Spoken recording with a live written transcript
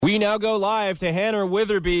We now go live to Hannah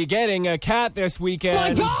Witherby getting a cat this weekend.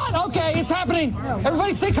 My God! Okay, it's happening.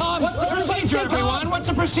 Everybody stay calm. What's the procedure, everyone? What's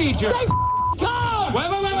the procedure? Stay calm!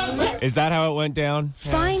 Wait. Is that how it went down?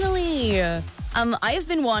 Finally. I've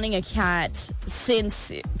been wanting a cat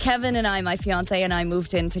since Kevin and I, my fiance and I,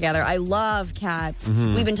 moved in together. I love cats.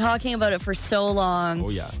 We've been talking about it for so long. Oh,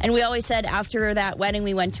 yeah. And we always said after that wedding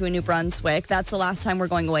we went to New Brunswick, that's the last time we're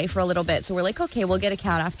going away for a little bit. So we're like, okay, we'll get a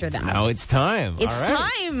cat after that. Now it's time. It's All right.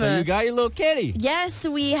 time. So you got your little kitty. Yes,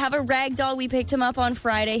 we have a rag doll. We picked him up on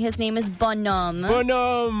Friday. His name is Bonhomme.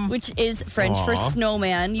 Bonhomme. Which is French for Aw.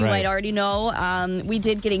 snowman. You Right. might already know. We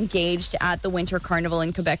did get engaged at the Winter Carnival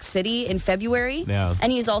in Quebec City in February. Yeah.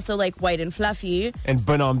 And he's also like white and fluffy. And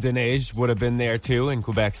Bonhomme de Neige would have been there too in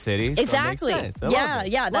Quebec City. So Exactly. It makes sense. I Yeah, loved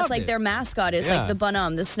it. yeah. That's Loved like it. their mascot is Yeah. like the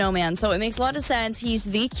Bonhomme, the snowman. So it makes a lot of sense. He's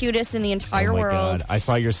the cutest in the entire Oh my world. God. I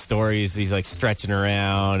saw your stories. He's like stretching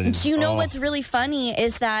around. And, Do you know oh. what's really funny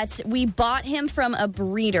is that we bought him from a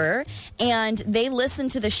breeder and they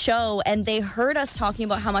listened to the show and they heard us talking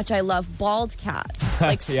about how much I love bald cats,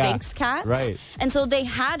 like Yeah, Sphinx cats. right. And so they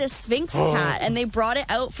had a Sphinx cat and they brought it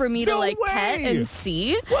out for me to No like pet way! and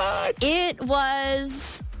see. What? It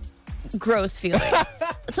was gross feeling.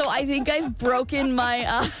 So I think I've broken my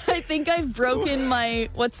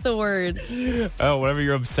what's the word? Oh, whatever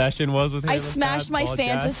your obsession was with him. I smashed my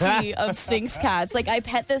fantasy of Sphinx cats. Like I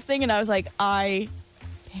pet this thing and I was like, I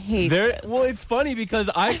hate this. Well, it's funny because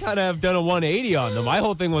I kind of have done a 180 on them. My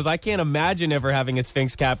whole thing was I can't imagine ever having a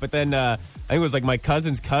Sphinx cat, but then I think it was like my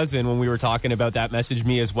cousin's cousin when we were talking about that messaged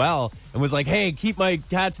me as well and was like, hey, keep my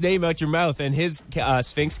cat's name out your mouth. And his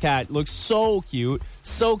Sphinx cat looks so cute,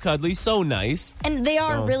 so cuddly, so nice. And they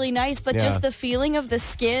are So, really nice, but yeah. just the feeling of the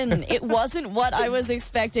skin, it wasn't what I was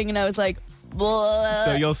expecting. And I was like, bleh.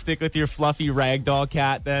 So you'll stick with your fluffy ragdoll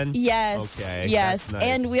cat then? Yes, Okay, yes. that's nice.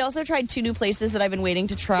 And we also tried 2 new places that I've been waiting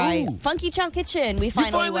to try. Ooh. Funky Chow Kitchen. We You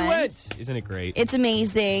finally went. Isn't it great? It's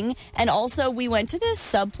amazing. And also, we went to this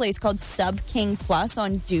sub place called Sub King Plus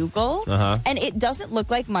on Dougal. Uh-huh. And it doesn't look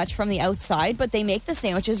like much from the outside, but they make the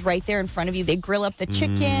sandwiches right there in front of you. They grill up the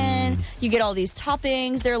chicken. You get all these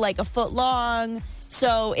toppings. They're like a foot long.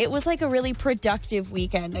 So it was like a really productive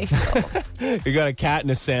weekend, I feel. You got a cat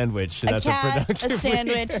and a sandwich. And A that's cat, productive a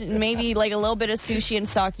sandwich, weekend. and maybe like a little bit of sushi and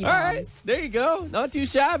sake bombs. All right, there you go. Not too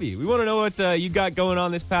shabby. We want to know what you got going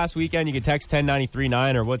on this past weekend. You can text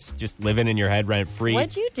 10939 or what's just living in your head rent free.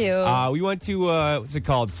 What'd you do? We went to, what's it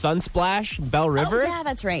called? Sunsplash, Bell River. Oh, yeah,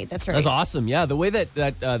 that's right. That's right. That was awesome. Yeah, the way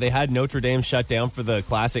that they had Notre Dame shut down for the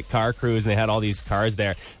classic car cruise and they had all these cars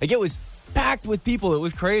there. Like, it was packed with people. It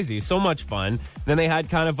was crazy. So much fun. Then they had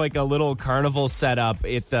kind of like a little carnival set up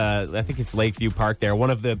at, I think it's Lakeview Park there, one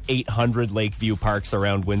of the 800 Lakeview parks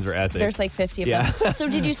around Windsor, Essex. There's like 50 of Yeah. them. So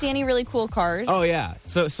did you see any really cool cars? Oh yeah,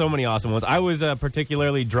 so many awesome ones. I was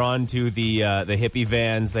particularly drawn to the hippie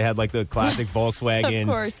vans. They had like the classic Volkswagen Of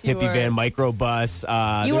course you hippie were. van microbus.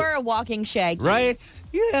 You are a walking Shaggy. right?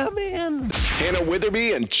 Yeah, man. Hannah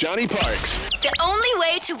Witherby and Johnny Parks. The only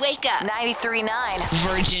way to wake up. 93.9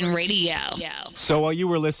 Virgin Radio. So while you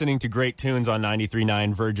were listening to great tunes on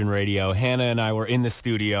 93.9 Virgin Radio, Hannah and I were in the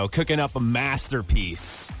studio cooking up a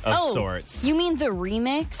masterpiece of sorts. You mean the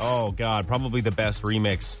remix? Oh, God, probably the best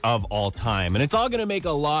remix of all time. And it's all going to make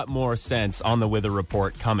a lot more sense on the Wither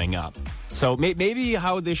Report coming up. So maybe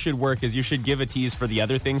how this should work is you should give a tease for the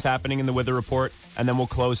other things happening in the Wither Report, and then we'll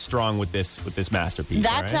close strong with this masterpiece.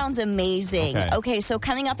 That all right? sounds amazing. Okay. Okay, so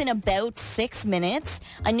coming up in about 6 minutes,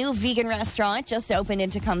 a new vegan restaurant just opened in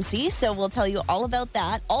Tecumseh, so we'll tell you all about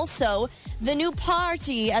that. Also, the new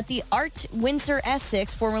party at the Art Windsor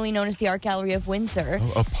Essex, formerly known as the Art Gallery of Windsor.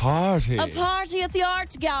 A party. A party at the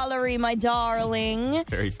Art Gallery, my darling.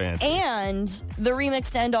 Very fancy. And the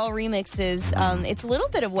remix to end all remixes, it's a little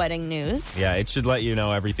bit of wedding news. Yeah, it should let you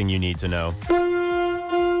know everything you need to know.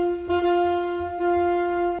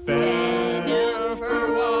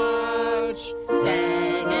 Bennifer watch,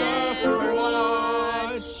 Bennifer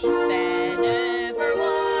watch, Bennifer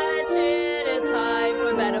watch. It is time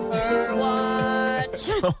for Bennifer watch.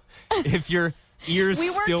 If your ears We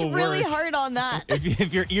worked still really work, hard on that.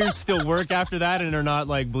 if your ears still work after that and are not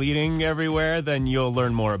like bleeding everywhere, then you'll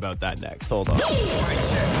learn more about that next. Hold on.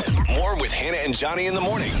 More with Hannah and Johnny in the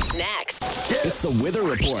morning. Next. It's the Wither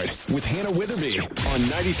Report with Hannah Witherby on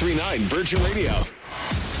 93.9 Virgin Radio.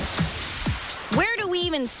 Where do we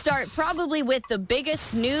even start? Probably with the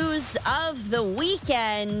biggest news of the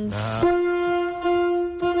weekend. Yeah,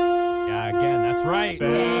 again, that's right.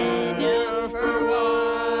 Bennifer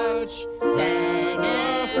watch,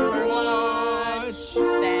 Bennifer watch,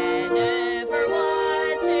 Bennifer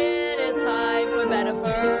watch. It is time for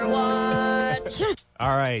Bennifer watch.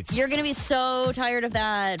 All right. nights. You're going to be so tired of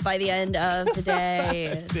that by the end of the day.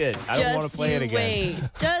 That's it. I don't want to play it again.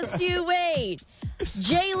 Just you wait.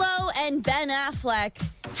 J-Lo and Ben Affleck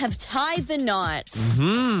have tied the knot.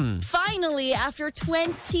 Finally, after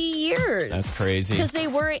 20 years. That's crazy. Because they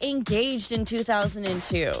were engaged in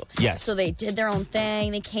 2002. Yes. So they did their own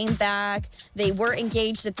thing. They came back. They were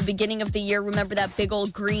engaged at the beginning of the year. Remember that big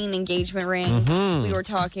old green engagement ring we were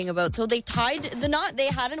talking about? So they tied the knot. They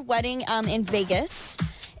had a wedding in Vegas.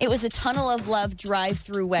 It was a Tunnel of Love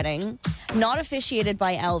drive-through wedding, not officiated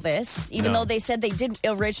by Elvis, even though they said they did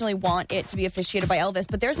originally want it to be officiated by Elvis.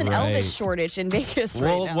 But there's an Elvis shortage in Vegas right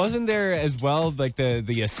now. Well, wasn't there as well, like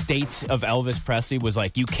the estate of Elvis Presley was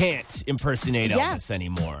like, you can't impersonate Elvis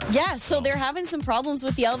anymore. Yeah, so they're having some problems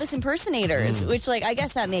with the Elvis impersonators, which, like, I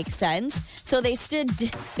guess that makes sense. So they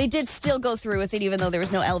did still go through with it, even though there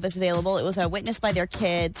was no Elvis available. It was witnessed by their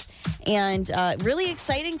kids, and really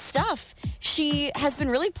exciting stuff. She has been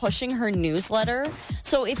really pushing her newsletter.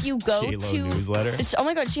 So if you go J-Lo to newsletter? Oh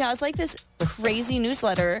my God, she has like this crazy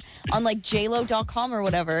newsletter on like jlo.com or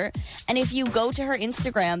whatever. And if you go to her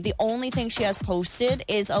Instagram, the only thing she has posted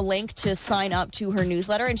is a link to sign up to her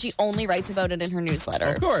newsletter, and she only writes about it in her newsletter.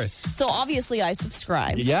 Of course. So obviously I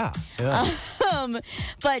subscribed. Yeah.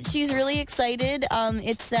 But she's really excited.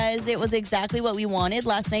 It says it was exactly what we wanted.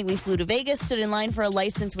 Last night we flew to Vegas, stood in line for a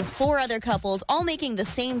license with 4 other couples, all making the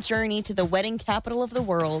same journey to the wedding capital of the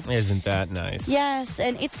world. Isn't that nice? Yes,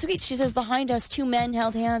 and it's sweet. She says, behind us, 2 men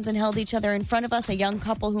held hands and held each other. In front of us, a young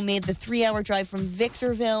couple who made the 3-hour drive from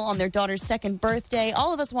Victorville on their daughter's 2nd birthday.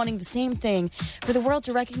 All of us wanting the same thing, for the world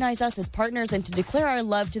to recognize us as partners and to declare our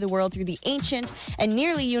love to the world through the ancient and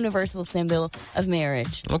nearly universal symbol of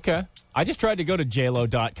marriage. Okay. I just tried to go to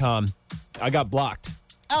jlo.com. I got blocked.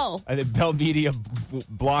 Oh. I think Bell Media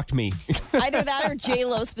blocked me. Either that or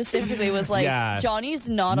J-Lo specifically was like, Johnny's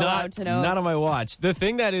not allowed to know. Not on my watch. The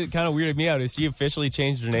thing that kind of weirded me out is she officially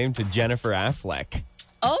changed her name to Jennifer Affleck.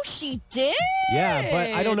 Oh, she did? Yeah,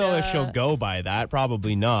 but I don't know if she'll go by that.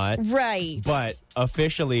 Probably not. Right. But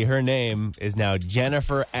officially, her name is now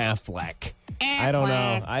Jennifer Affleck. I don't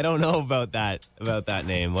know. I don't know about that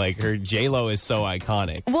name. Like, her J-Lo is so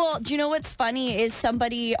iconic. Well, do you know what's funny is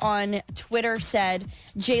somebody on Twitter said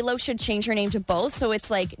J-Lo should change her name to both. So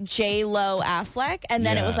it's like J-Lo Affleck, and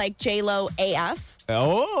then it was like J-Lo AF.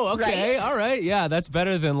 Oh, okay. Right? All right. Yeah, that's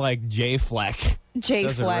better than like J-Fleck.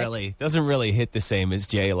 J-Fleck. Doesn't really hit the same as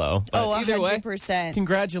J-Lo. But Oh, either way, 100%.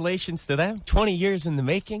 Congratulations to them. 20 years in the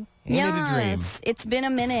making. Ain't it a dream? Yes, it's been a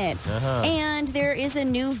minute. And there is a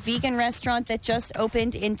new vegan restaurant that just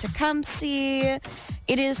opened in Tecumseh.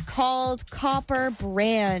 It is called Copper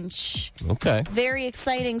Branch. Okay. Very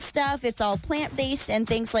exciting stuff. It's all plant-based and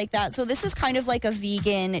things like that. So this is kind of like a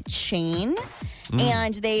vegan chain.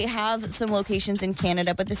 And they have some locations in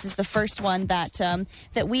Canada, but this is the first one that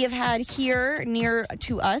that we have had here near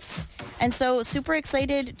to us. And so super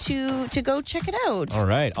excited to go check it out. All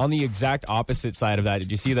right. On the exact opposite side of that,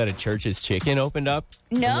 did you see that a Church's Chicken opened up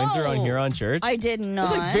No. in Windsor on Huron Church? I did not. It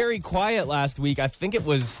was like very quiet last week. I think it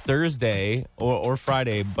was Thursday or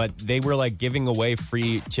Friday, but they were like giving away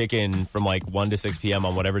free chicken from like 1 to 6 p.m.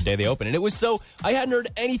 on whatever day they open. And it was so, I hadn't heard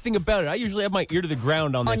anything about it. I usually have my ear to the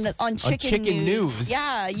ground on this. On chicken news.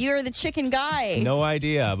 Yeah, you're the chicken guy. No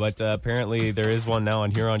idea, but apparently there is one now on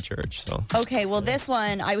Huron Church. So Okay, well, this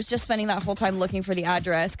one, I was just spending that whole time looking for the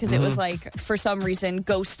address because it was like, for some reason,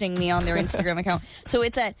 ghosting me on their Instagram account. So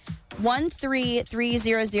it's at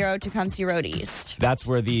 13300 Tecumseh Road East. that's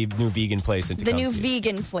where the new vegan place in The Tecumseh new is.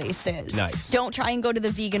 vegan place is. Nice. Don't try and go to the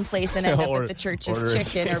vegan place and end up Or- with the Church's order a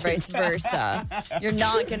chicken or vice versa. You're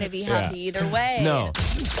not going to be happy either way. No.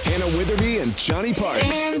 Hannah Witherby and Johnny Parks.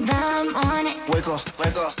 Wake up,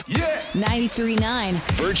 wake up. Yeah. 93.9.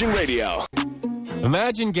 Virgin Radio.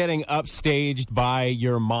 Imagine getting upstaged by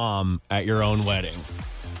your mom at your own wedding.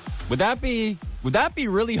 Would that be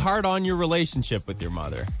really hard on your relationship with your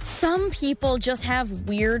mother? Some people just have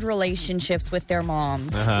weird relationships with their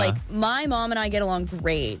moms. Like, my mom and I get along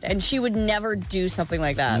great, and she would never do something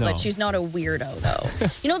like that. No. Like, she's not a weirdo, though.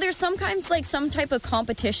 You know, there's sometimes, like, some type of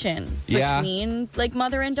competition between, like,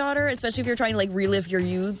 mother and daughter, especially if you're trying to, like, relive your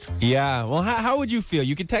youth. Yeah. Well, how would you feel?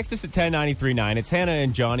 You could text us at 10939. It's Hannah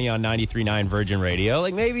and Johnny on 93.9 Virgin Radio.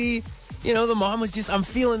 Like, maybe, you know, the mom was just, I'm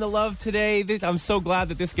feeling the love today. I'm so glad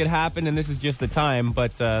that this could happen, and this is just the time.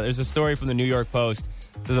 But there's a story from the New York Post.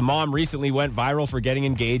 Says a mom recently went viral for getting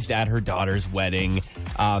engaged at her daughter's wedding.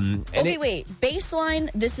 Wait. Baseline,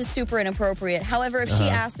 this is super inappropriate. However, if she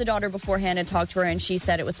asked the daughter beforehand and talked to her and she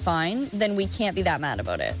said it was fine, then we can't be that mad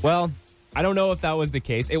about it. Well, I don't know if that was the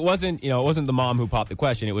case. It wasn't the mom who popped the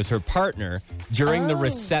question. It was her partner during the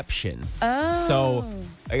reception. Oh. So,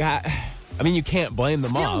 I mean, you can't blame the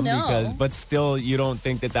Still mom, no. but still, you don't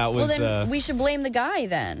think that was. Well, then we should blame the guy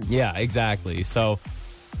then. Yeah, exactly. So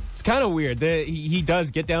it's kind of weird. He does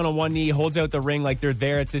get down on one knee, holds out the ring like they're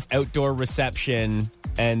there. It's this outdoor reception,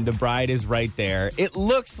 and the bride is right there. It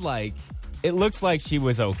looks like she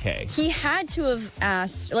was okay. He had to have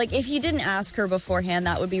asked, like, if he didn't ask her beforehand,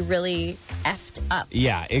 that would be really effed up.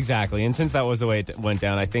 Yeah, exactly. And since that was the way it went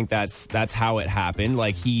down, I think that's how it happened.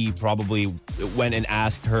 Like, he probably went and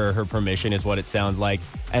asked her permission, is what it sounds like.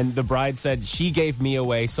 And the bride said, she gave me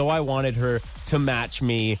away, so I wanted her to match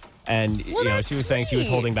me. And, she was saying she was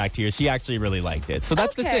holding back tears. She actually really liked it. So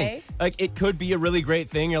that's the thing. Like, it could be a really great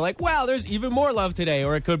thing. You're like, wow, there's even more love today.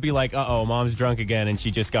 Or it could be like, uh-oh, mom's drunk again and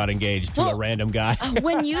she just got engaged to a random guy.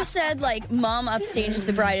 When you said, like, mom upstages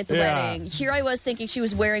the bride at the wedding, here I was thinking she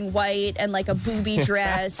was wearing white and, like, a booby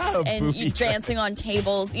dress and dancing on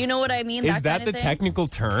tables. You know what I mean? Is that kind the of thing? technical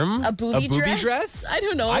term? A booby dress? I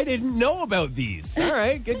don't know. I didn't know about these. All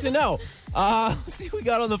right, good to know. Let's see who we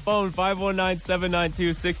got on the phone,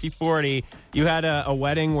 519-792-6040. You had a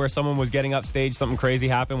wedding where someone was getting upstage. Something crazy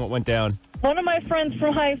happened. What went down? One of my friends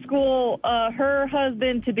from high school, her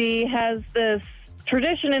husband-to-be has this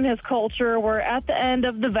tradition in his culture where at the end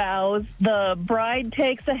of the vows, the bride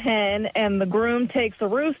takes a hen and the groom takes a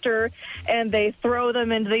rooster, and they throw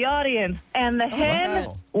them into the audience. And the hen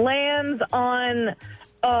lands on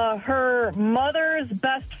her mother's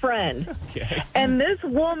best friend. Okay. And this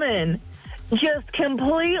woman just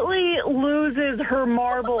completely loses her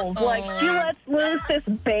marbles. Like, she lets loose this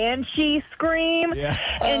banshee scream,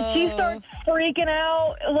 and she starts freaking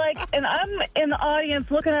out. Like, and I'm in the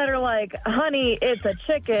audience looking at her like, honey, it's a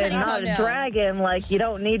chicken, not a dragon. Like, you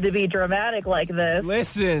don't need to be dramatic like this.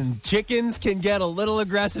 Listen, chickens can get a little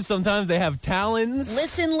aggressive sometimes. They have talons.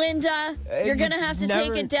 Listen, Linda, you're going to have to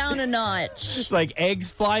take it down a notch. Like eggs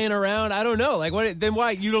flying around. I don't know. Like, then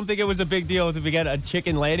why? You don't think it was a big deal if we get a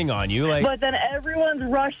chicken landing on you? Like, but then everyone's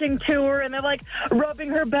rushing to her, and they're like rubbing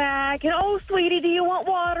her back, and oh, sweetie, do you want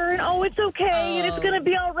water? And oh, it's okay, and it's gonna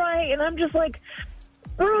be all right. And I'm just like,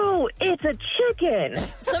 bro, it's a chicken.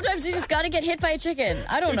 Sometimes you just gotta get hit by a chicken.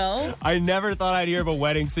 I don't know. I never thought I'd hear of a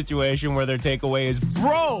wedding situation where their takeaway is,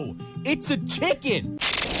 bro, it's a chicken.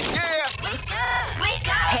 Yeah. Wake up! Wake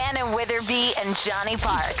up! Hannah Witherby and Johnny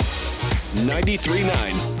Parks.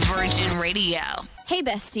 93.9 Virgin Radio. Hey,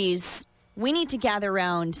 besties. We need to gather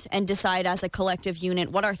around and decide as a collective unit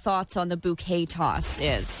what our thoughts on the bouquet toss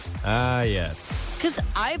is. Yes. Because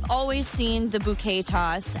I've always seen the bouquet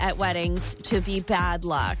toss at weddings to be bad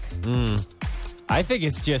luck. I think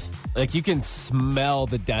it's just, like, you can smell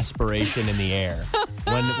the desperation in the air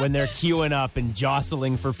when they're queuing up and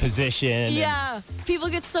jostling for position. Yeah, people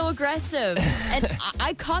get so aggressive. And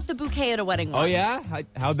I caught the bouquet at a wedding once. Oh, yeah?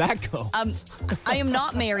 How'd that go? I am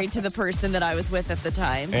not married to the person that I was with at the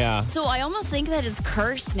time. Yeah. So I almost think that it's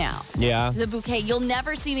cursed now. Yeah. The bouquet. You'll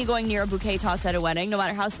never see me going near a bouquet toss at a wedding, no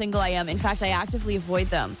matter how single I am. In fact, I actively avoid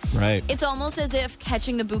them. Right. It's almost as if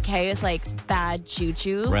catching the bouquet is like bad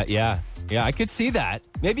choo-choo. Right, yeah. Yeah, I could see that.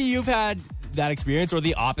 Maybe you've had that experience, or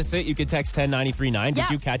the opposite. You could text 10939. Did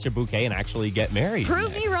you catch a bouquet and actually get married?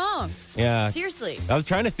 Prove me wrong. Yeah. Seriously. I was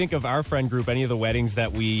trying to think of our friend group, any of the weddings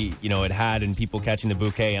that we, had and people catching the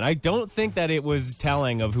bouquet, and I don't think that it was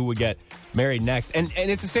telling of who would get married next. And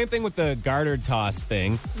it's the same thing with the gartered toss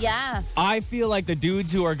thing. Yeah. I feel like the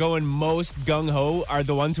dudes who are going most gung-ho are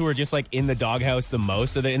the ones who are just, like, in the doghouse the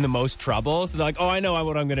most, so they're in the most trouble. So they're like, oh, I know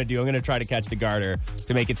what I'm going to do. I'm going to try to catch the garter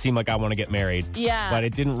to make it seem like I want to get married. Yeah. But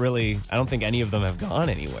it didn't really, I don't think any of them have gone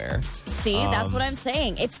anywhere. See, that's what I'm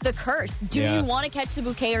saying. It's the curse. Do you want to catch the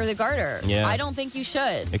bouquet or the garter? Yeah. I don't think you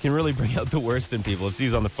should. It can really bring out the worst in people. Let's see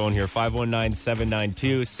who's on the phone here.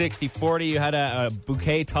 519-792-6040. You had a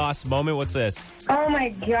bouquet toss moment. What's this? Oh, my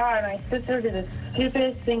God. My sister did the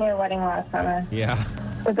stupidest thing at her wedding last summer. Yeah.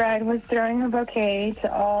 The bride was throwing her bouquet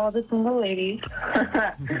to all the single ladies.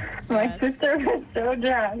 My sister was so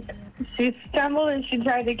drunk. She stumbled and she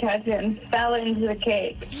tried to catch it and fell into the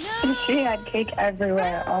cake. No. She had cake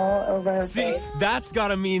everywhere, all over her face. That's got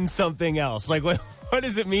to mean something else. Like, what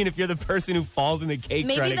does it mean if you're the person who falls in the cake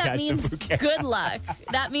trying to catch the bouquet? Maybe that means good luck.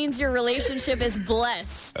 That means your relationship is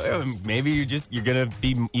blessed. Maybe you're going to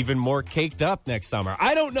be even more caked up next summer.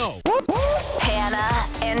 I don't know. Hannah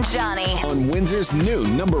and Johnny. On Windsor's new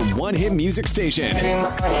 #1 hit music station. Come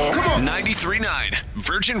on. 93.9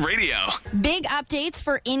 Virgin Radio. Big updates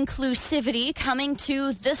for inclusivity coming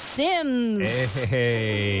to The Sims.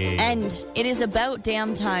 Hey. And it is about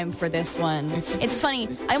damn time for this one. It's funny.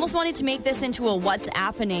 I almost wanted to make this into a What's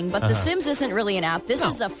Happening, but The Sims isn't really an app. This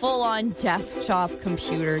is a full-on desktop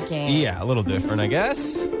computer game. Yeah, a little different, I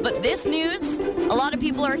guess. But this news, a lot of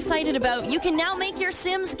people are excited about. You can now make your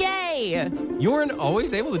Sims gay. You weren't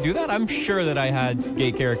always able to do that? I'm sure that I had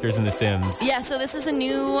gay characters in The Sims. Yeah, so this is a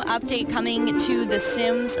new update coming to The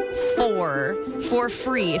Sims 4 for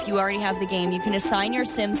free. If you already have the game, you can assign your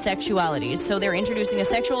Sims sexualities. So they're introducing a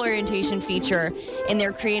sexual orientation feature in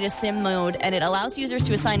their Create a Sim mode, and it allows users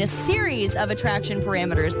to assign a series of attraction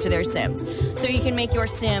parameters to their Sims. So you can make your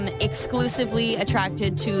Sim exclusively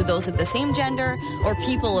attracted to those of the same gender or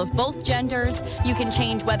people of both genders. You can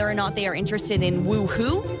change whether or not they are interested in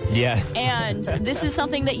woohoo. Yeah. And this is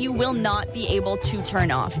something that you will not be able to turn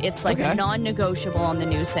off. It's like Okay. non-negotiable on the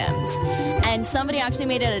new Sims. And somebody actually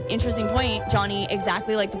made an interesting point, Johnny,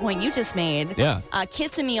 exactly like the point you just made. Yeah.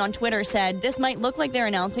 Kissamy on Twitter said, this might look like they're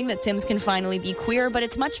announcing that Sims can finally be queer, but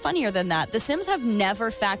it's much funnier than that. The Sims have never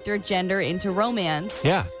factored gender into romance,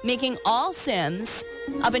 Yeah. making all Sims,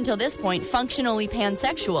 up until this point, functionally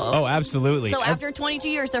pansexual. Oh, absolutely. So after 22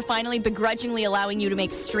 years, they're finally begrudgingly allowing you to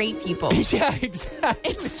make straight people. Yeah, exactly.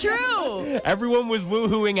 It's true. Everyone was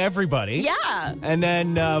woohooing everybody. Yeah. And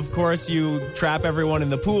then, of course, you trap everyone in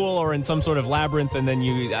the pool or in some sort of labyrinth, and then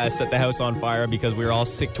you set the house on fire because we're all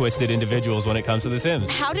sick, twisted individuals when it comes to The Sims.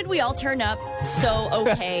 How did we all turn up so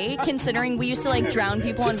okay, considering we used to like drown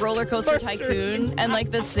people on Roller Coaster Tycoon and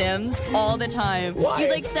like The Sims all the time? Why? You'd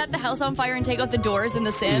like set the house on fire and take out the doors in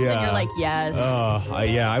The Sims, and Yeah. you're like, yes.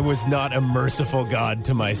 Yeah, I was not a merciful god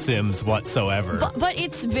to my Sims whatsoever. But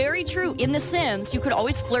it's very true. In The Sims, you could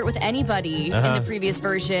always flirt with anybody in the previous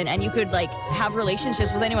version, and you could like have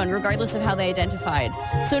relationships with anyone, regardless of how they identified.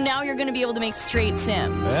 So now you're going to be able to make straight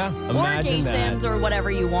Sims, Yeah, or imagine gay that. Sims, or whatever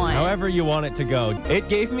you want. However you want it to go. It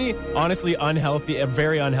gave me, honestly, a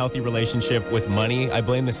very unhealthy relationship with money. I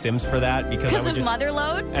blame The Sims for that because I Because would of just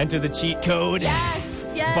Motherload? enter the cheat code.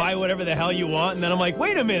 Yes, yes. Buy whatever the hell you want, and then I'm like,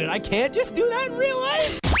 wait a minute, I can't just do that in real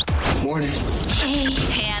life? Morning.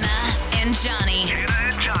 Hannah and Johnny.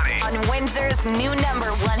 On Windsor's new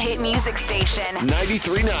 #1 hit music station.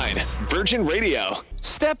 93.9 Virgin Radio.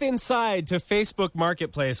 Step inside to Facebook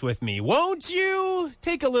Marketplace with me, won't you?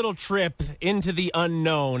 Take a little trip into the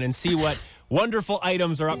unknown and see what wonderful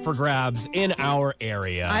items are up for grabs in our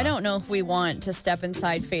area. I don't know if we want to step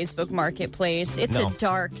inside Facebook Marketplace. It's No. a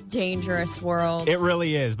dark, dangerous world. It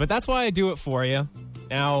really is, but that's why I do it for you.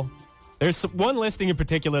 Now, there's one listing in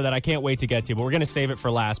particular that I can't wait to get to, but we're going to save it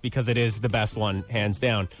for last because it is the best one, hands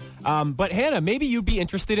down. But Hannah, maybe you'd be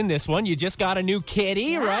interested in this one. You just got a new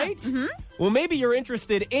kitty, right? Mm-hmm. Well, maybe you're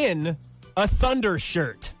interested in a Thunder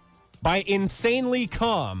shirt by Insanely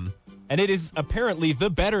Calm, and it is apparently the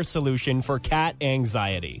better solution for cat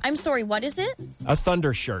anxiety. I'm sorry, what is it? A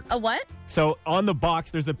Thunder shirt. A what? So on the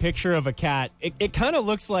box, there's a picture of a cat. It kind of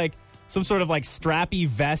looks like some sort of like strappy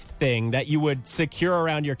vest thing that you would secure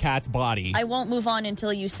around your cat's body. I won't move on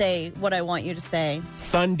until you say what I want you to say.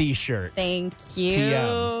 Thundy shirt. Thank you.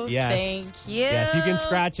 TM. Yes. Thank you. Yes, you can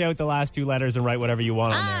scratch out the last two letters and write whatever you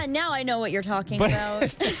want on there. Now I know what you're talking But-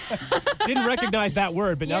 about. Didn't recognize that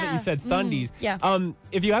word, but now that Yeah. you said Thundies. yeah.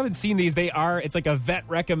 If you haven't seen these, it's like a vet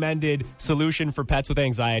recommended solution for pets with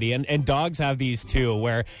anxiety. And dogs have these too,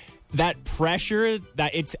 where that pressure,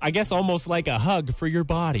 that it's, I guess, almost like a hug for your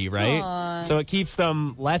body, right? Aw. So it keeps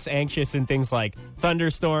them less anxious in things like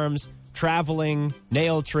thunderstorms, traveling,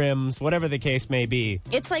 nail trims, whatever the case may be.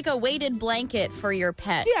 It's like a weighted blanket for your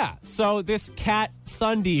pet. Yeah. So this cat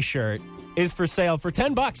Thundy shirt is for sale for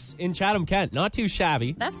 $10 in Chatham, Kent. Not too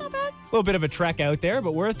shabby. That's not bad. A little bit of a trek out there,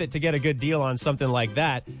 but worth it to get a good deal on something like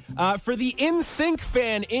that. For the NSYNC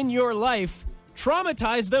fan in your life,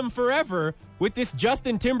 traumatize them forever with this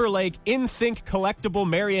Justin Timberlake NSYNC collectible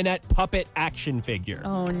marionette puppet action figure.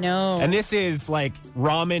 Oh, no. And this is like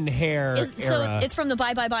ramen hair So era. it's from the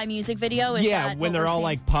Bye Bye Bye music video? Is Yeah, that when what they're we're all seeing?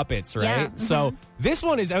 like puppets, right? Yeah, So this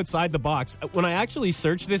one is outside the box. When I actually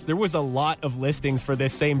searched this, there was a lot of listings for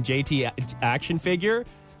this same JT action figure,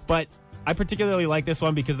 but I particularly like this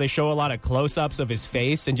one because they show a lot of close-ups of his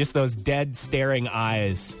face and just those dead staring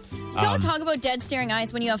eyes. Don't talk about dead staring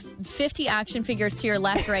eyes when you have 50 action figures to your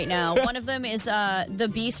left right now. One of them is the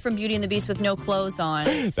Beast from Beauty and the Beast with no clothes on.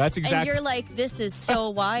 That's And exactly. you're like, this is so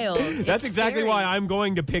wild. That's It's exactly scary. why I'm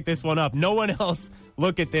going to pick this one up. No one else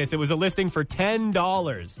look at this. It was a listing for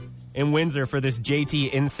 $10 in Windsor for this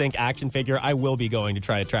JT NSYNC action figure. I will be going to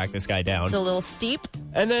try to track this guy down. It's a little steep.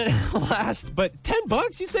 And then last, but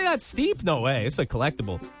 $10? You say that's steep? No way. It's a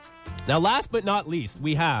collectible. Now, last but not least,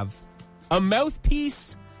 we have a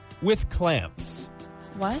mouthpiece with clamps.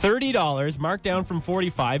 What? $30, marked down from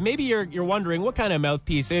 $45. Maybe you're wondering, what kind of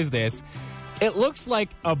mouthpiece is this? It looks like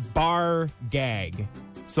a bar gag.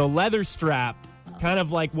 So leather strap, kind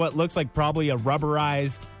of like what looks like probably a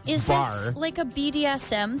rubberized Is bar. this like a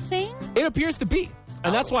BDSM thing? It appears to be.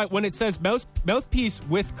 And that's why when it says mouthpiece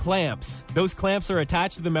with clamps, those clamps are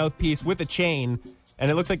attached to the mouthpiece with a chain, and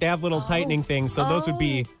it looks like they have little tightening things. So those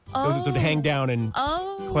would hang down and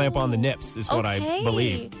clamp on the nips, is what I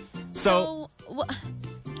believe. So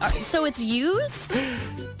it's used?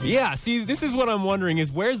 Yeah, see, this is what I'm wondering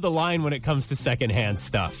is where's the line when it comes to secondhand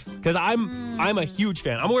stuff? Because I'm a huge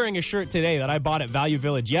fan. I'm wearing a shirt today that I bought at Value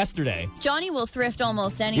Village yesterday. Johnny will thrift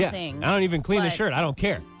almost anything. Yeah, I don't even clean the shirt. I don't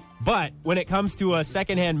care. But when it comes to a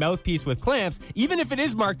secondhand mouthpiece with clamps, even if it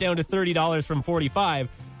is marked down to $30 from $45,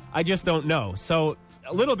 I just don't know. So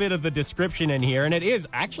a little bit of the description in here, and it is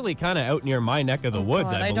actually kind of out near my neck of the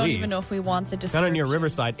woods, I believe. I don't even know if we want the description. Kind of near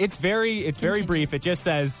Riverside. It's very brief. It just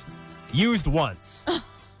says, used once.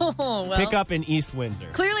 Well, pick up in East Windsor.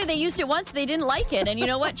 Clearly they used it once, they didn't like it. And you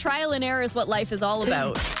know what? Trial and error is what life is all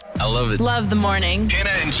about. I love it. Love the mornings. Hannah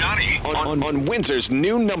and Johnny on Windsor's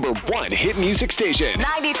new #1 hit music station.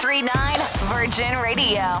 93.9 Virgin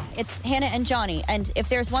Radio. It's Hannah and Johnny. And if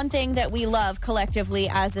there's one thing that we love collectively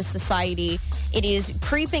as a society, it is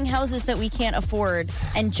creeping houses that we can't afford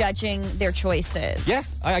and judging their choices. Yeah,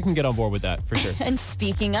 I can get on board with that for sure. And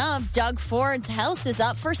speaking of, Doug Ford's house is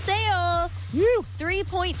up for sale.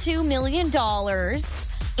 $3.2 million in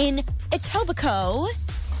Etobicoke.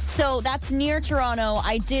 So that's near Toronto.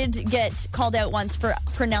 I did get called out once for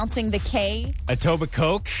pronouncing the K.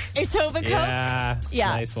 Etobicoke? Etobicoke? Yeah.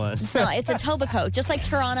 Nice one. No, it's Etobicoke, just like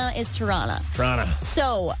Toronto is Toronto. Toronto.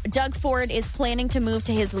 So Doug Ford is planning to move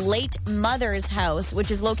to his late mother's house,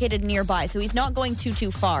 which is located nearby. So he's not going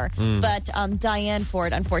too far. But Diane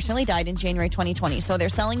Ford, unfortunately, died in January 2020. So they're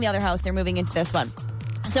selling the other house. They're moving into this one.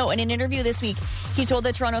 So in an interview this week, he told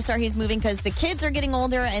the Toronto Star he's moving because the kids are getting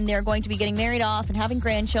older and they're going to be getting married off and having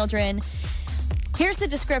grandchildren. Here's the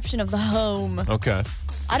description of the home. Okay.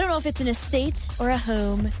 I don't know if it's an estate or a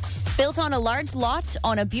home. Built on a large lot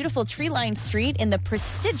on a beautiful tree-lined street in the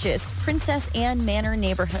prestigious Princess Anne Manor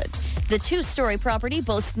neighborhood. The 2-story property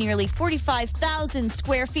boasts nearly 45,000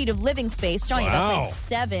 square feet of living space. Johnny, that's like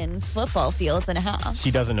 7 football fields and a half.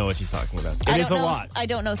 She doesn't know what she's talking about. It is a lot. I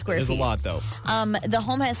don't know square feet. It is a lot, though. The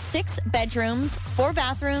home has 6 bedrooms, 4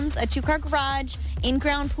 bathrooms, a 2-car garage,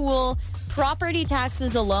 in-ground pool. Property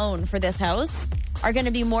taxes alone for this house are going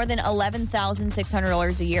to be more than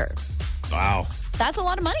 $11,600 a year. Wow. That's a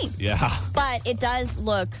lot of money. Yeah. But it does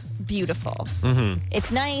look beautiful. Mm-hmm.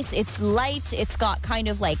 It's nice. It's light. It's got kind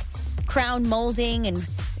of like crown molding and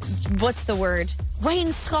what's the word?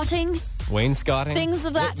 Wainscoting? Wainscoting? Things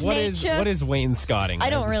of that nature. What is wainscoting?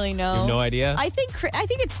 I don't really know. You have no idea? I think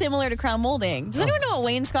it's similar to crown molding. Does anyone know what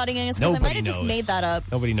wainscoting is? Because I Nobody might have just knows. made that up.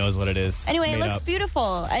 Nobody knows what it is. Anyway, it Made looks up.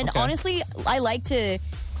 beautiful. And honestly, I like to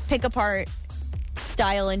pick apart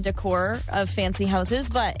style and decor of fancy houses,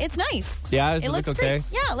 but it's nice. Yeah, does it look looks okay? great.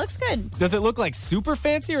 Yeah, it looks good. Does it look like super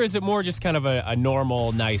fancy, or is it more just kind of a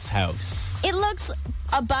normal, nice house? It looks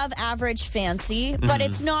above average fancy, but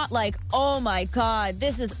it's not like, oh my God,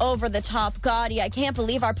 this is over the top gaudy. I can't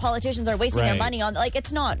believe our politicians are wasting their money on. Like,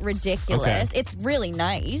 it's not ridiculous. Okay. It's really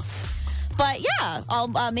nice. But yeah,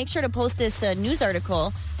 I'll make sure to post this news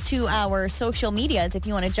article to our social medias if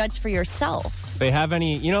you want to judge for yourself. They have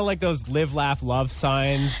any, like those live, laugh, love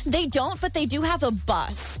signs? They don't, but they do have a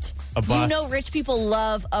bust. A bust? You know rich people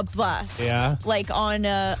love a bust. Yeah? Like on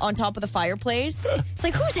top of the fireplace. It's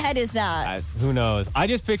like, whose head is that? Who knows? I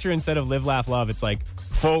just picture instead of live, laugh, love, it's like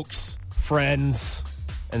folks, friends,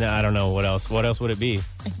 and I don't know what else. What else would it be?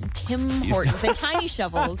 Tim Hortons and tiny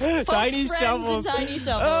shovels. Folks, Tiny friends, shovels. and tiny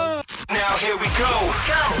shovels. Now here we go.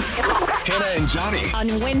 Hannah and Johnny. On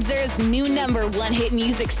Windsor's new #1 hit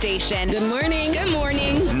music station. Good morning. Good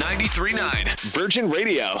morning. 93.9 Virgin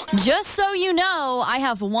Radio. Just so you know, I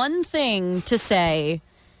have one thing to say.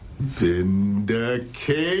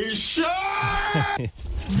 Vindication!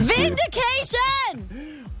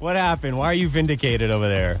 Vindication! What happened? Why are you vindicated over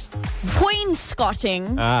there?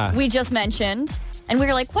 Wainscoting, we just mentioned. And we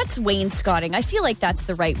were like, what's wainscoting? I feel like that's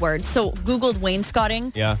the right word. So Googled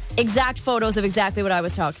wainscoting. Yeah. Exact photos of exactly what I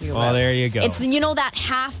was talking about. Oh, there you go. It's, that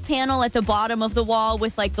half panel at the bottom of the wall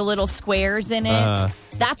with like the little squares in it.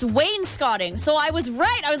 That's wainscoting. So I was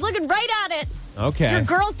right. I was looking right at it. Okay. Your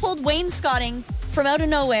girl pulled wainscoting from out of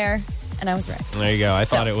nowhere. And I was right. There you go. I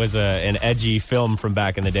thought it was an edgy film from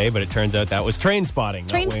back in the day, but it turns out that was Train Spotting.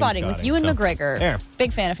 Train Spotting with Ewan McGregor. There.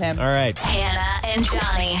 Big fan of him. All right. Hannah and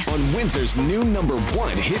Johnny. On Windsor's new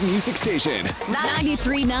 #1 hit music station.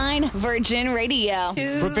 93.9 Virgin Radio.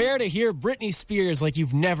 Prepare to hear Britney Spears like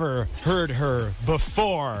you've never heard her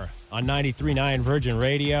before on 93.9 Virgin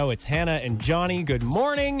Radio. It's Hannah and Johnny. Good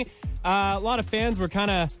morning. A lot of fans were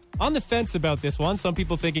kind of on the fence about this one. Some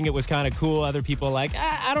people thinking it was kind of cool. Other people like,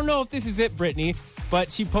 I don't know if this is it, Britney. But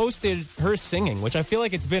she posted her singing, which I feel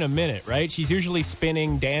like it's been a minute, right? She's usually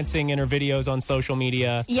spinning, dancing in her videos on social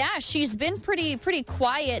media. Yeah, she's been pretty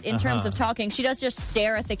quiet in terms of talking. She does just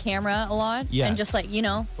stare at the camera a lot and just like,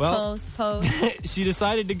 pose. She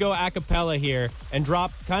decided to go a cappella here and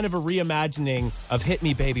drop kind of a reimagining of Hit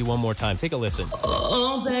Me Baby one more time. Take a listen.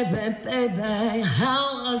 Oh, baby, baby,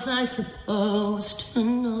 how was I supposed to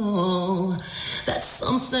know that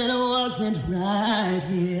something wasn't right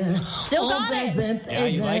here? Still got it. Baby, yeah,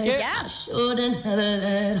 you like it? Yeah. I shouldn't have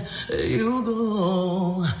let you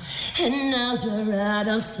go. And now you're right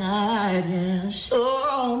outside. Yeah,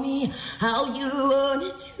 show me how you want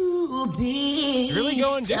it to be. It's really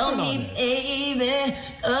going Tell different me, on this. baby,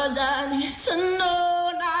 'cause I need to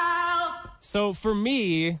know now. So for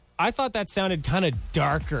me, I thought that sounded kind of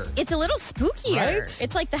darker. It's a little spookier. Right?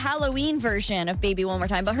 It's like the Halloween version of Baby One More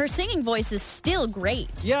Time, but her singing voice is still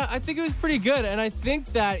great. Yeah, I think it was pretty good. And I think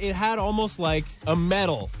that it had almost like a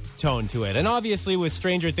metal tone to it. And obviously with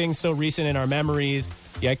Stranger Things so recent in our memories,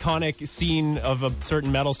 the iconic scene of a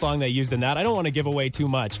certain metal song they used in that, I don't want to give away too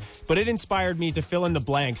much, but it inspired me to fill in the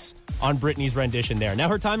blanks on Britney's rendition there. Now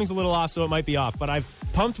her timing's a little off, so it might be off, but I've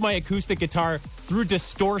pumped my acoustic guitar through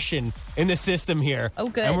distortion in the system here. Oh,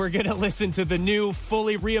 good. And we're going to listen to the new,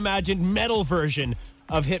 fully reimagined metal version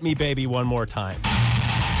of Hit Me Baby one more time.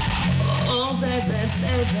 Oh, baby,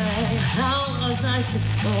 baby, how was I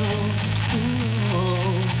supposed to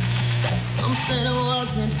know that something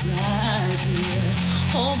wasn't right here?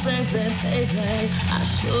 Oh, baby, baby, I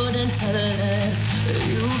shouldn't have let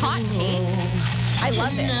you Hot go. take. I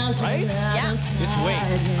love it. Right? Yeah. Just wait.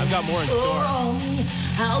 I've got more in store. Show me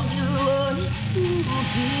how you want it to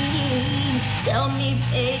be. Tell me,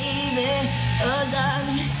 baby, 'cause I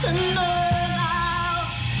need to know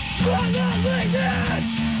now. I'm not like this.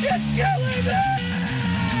 It's killing me.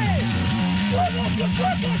 I'm off the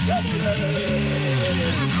fucking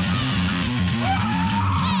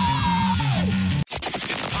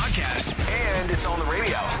It's a podcast and it's on the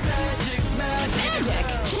radio. Magic.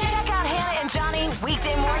 Check out Hannah and Johnny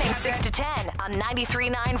weekday morning 6 to 10 on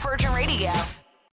 93.9 Virgin Radio.